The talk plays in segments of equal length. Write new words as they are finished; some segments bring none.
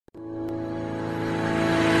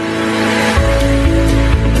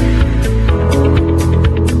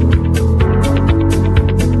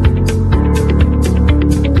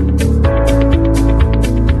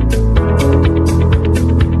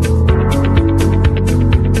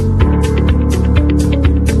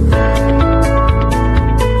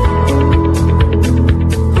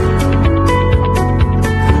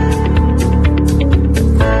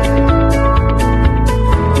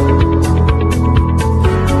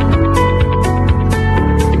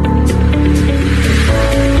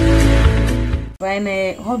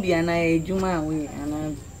hobby and I Juma we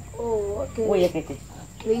and Oh, okay. we keke.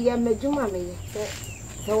 We am a Juma me.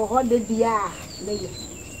 So what did be ah?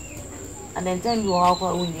 And then tell you how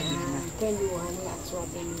far we need. Tell you one that's what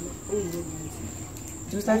we need.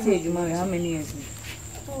 You start saying Juma how many years?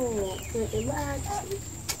 Oh,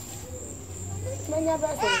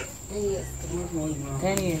 about 10 years.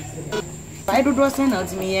 10 years. I do send out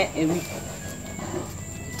to me a week.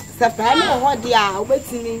 Sapano what they are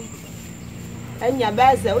waiting. And your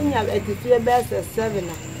best, when you have 83 best 7.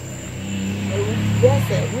 Yes,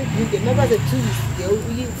 we did never the 2 weeks, they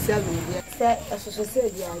will 7. As I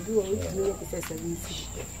said, I do a 7.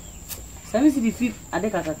 70 feet at the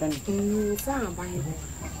Catatan. Some by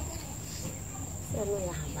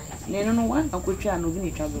you know one, Uncle Chan will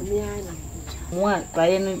be trouble. One, by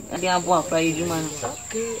any boy, by you, man.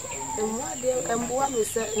 Okay, and one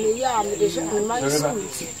is a yard, the shop in my school.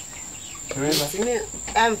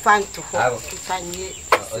 I'm fine to have find it.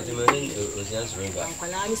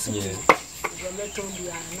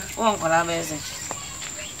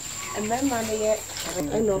 And then money, I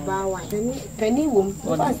know about one penny womb.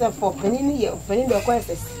 For penny, penny the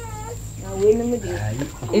questions. Now, wait a minute.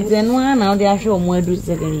 It's then one now they are sure more do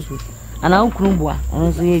secondary school. And now Krumbwa, and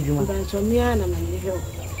also you.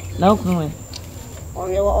 Now, Krum. Or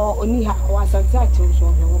only was a tattoo, so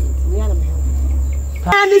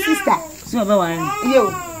Annie, sister. So, you,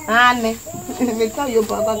 Annie, may tell you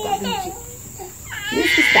about that. This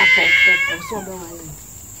sister for so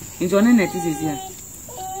it's on the net is here.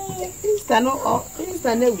 Insta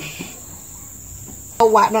oh,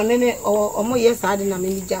 what on any or more yes, I didn't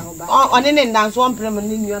mean job. On any dance one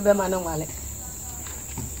permanent in your man and wallet.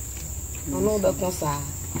 No, the concert.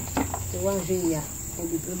 The one here.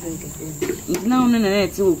 It's now on the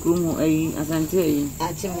net to Krumo, as I'm telling you.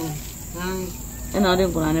 And I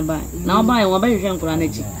didn't go on a buy. Now buy one by your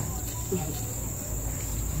energy.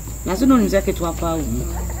 Now, so don't exactly to a power.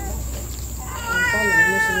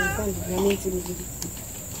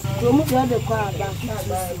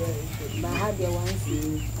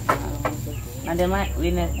 And they might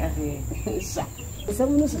win it every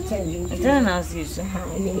someone is telling us.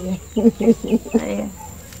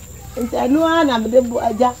 I know I'm the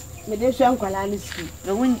boy. Medicine quality.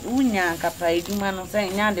 The Wunya Capri, you man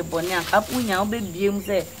saying, Yan the Bonia, Capunia, baby,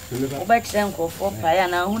 say, Obek Sanko for Pie,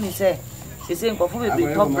 and I only say, she saying for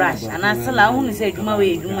a top brush, and I still only say, Juma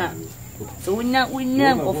way, Juma. So we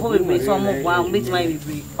never for a bit some more one bit my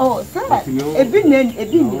baby. Oh, sir, a bit,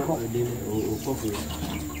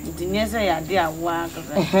 yes, I dear work,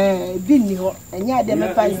 Binny, and yet, the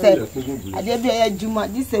man said, I dare be a Juma,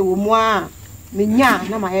 this a woman, Minya,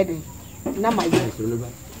 not my head, not my head.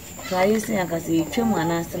 I say I can see two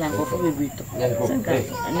and I still have a baby.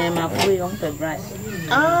 And then my boy on the brush.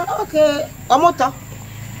 Ah, okay. A motor.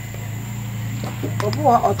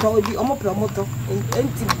 Or told you, motor.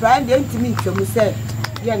 Empty brand, empty meat, you say.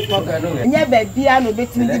 Young father, and yet, piano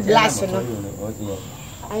betting the blast. I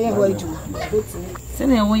am going to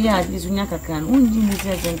send a way out this Unaka can. Won't you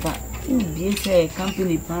say, you be a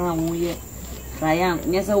company para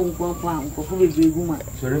Ryan, yes, I won't go for a woman.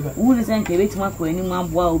 Who is encouraged my for any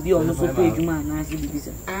man will be on the page man.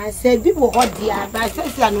 I said, people hot dear, but I said,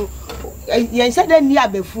 you said, near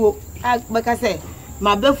before, like I said,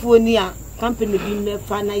 my before near company being the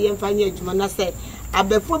final young financial man. I said, I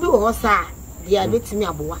before the horse, they are letting me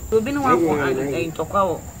a boy. You've been one in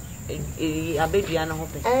Tokao, a baby and a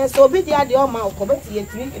hope. So be the idea of my committee and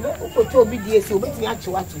 3 to be the so bet me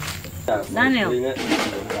actually. Daniel, I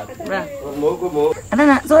don't know.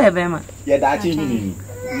 So, Ebema, yeah, that's it.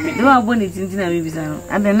 You are born it in Tina,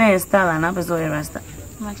 and the next star and up as a rasta.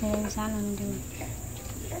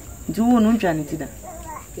 Do no tranity.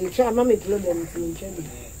 You try, Mammy, to them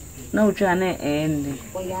no trane and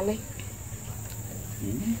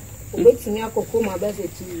waiting me up for my best.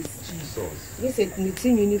 This is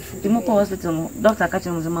meeting uniform. The Moko Hospital, Dr.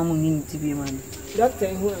 Catching was a mamma in TV man. Doctor,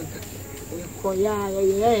 who yeah.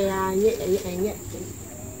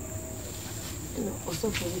 Also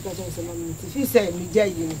for the if you say me jay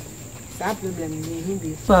you that problem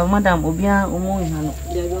me so madam obia omo ihano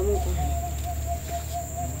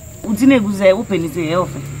utine guze open it e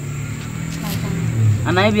ofe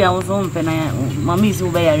ana bia wo so mpe na mama isi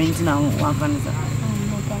wo be yare ntina wa fanisa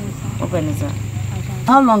open it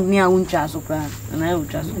how long near uncha so kra ana e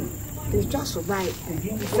ucha so it's just so by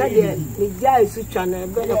said the guy is channel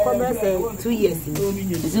but the comment say 2 years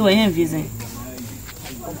is it when you visit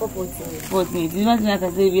 14 you not like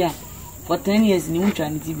I say for 10 years ni mucha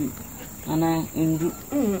ni TV ana ndu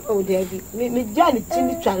oh there be me jani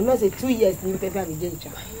chini channel me say 2 years ni paper me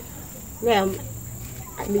jencha na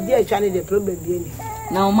me dey channel the problem be any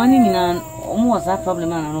Now money in almost that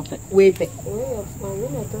problem and an way pay.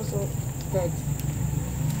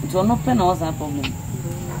 It's not pen was that problem.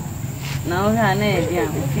 Now I know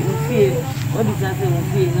feel what is that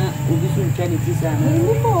feel now will be soon trying to teach her.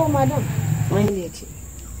 Madam. When it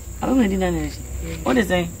I already done it. What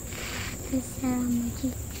is it?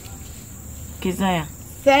 Kisaya.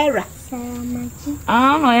 Sarah.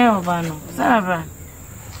 Ah, no, Elvano. Sarah.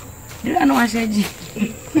 Do you know what I said?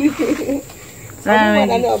 Sarah.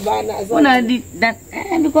 When I did that,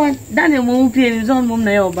 and because Daniel won't pay his own mom,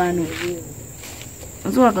 Elvano.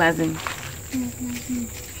 What's what class in?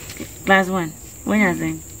 Class 1. When you're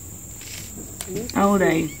saying? How old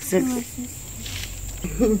are you? 6.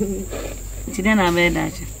 She didn't have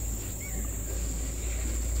that.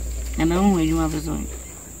 And I don't know you have a son.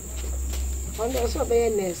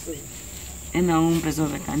 And I won't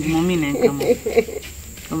preserve it. And mommy name come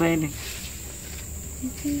on.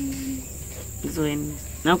 So in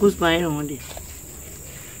now who's by on day.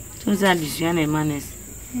 So sad is your manners.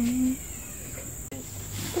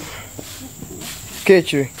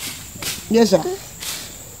 Catcher. Yes, sir.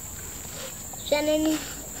 Shannon.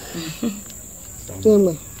 Tell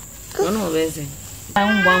me. Don't know where is I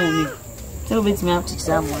won't want me. Tell me to teach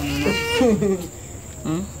someone.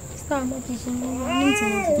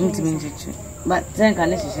 But then can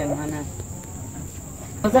this is Hannah.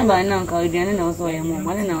 What's about now? Call you and also I am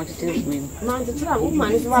one and out to tell you. Now, the child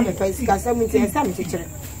woman is one of the face, got some teacher.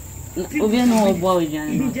 We know boy.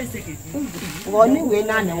 One way,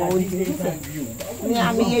 none won't do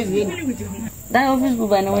that office go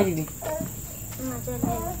by no way.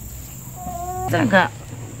 Tanka,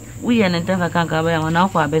 we and Tanka can't come by one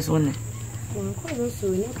hour best one. Do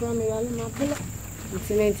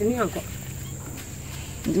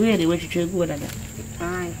you wish to go at that?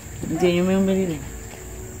 Aye. Do you remember it?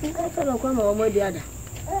 I don't come over the other.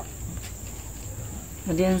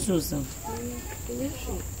 I didn't so so.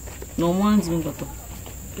 No one's been got up.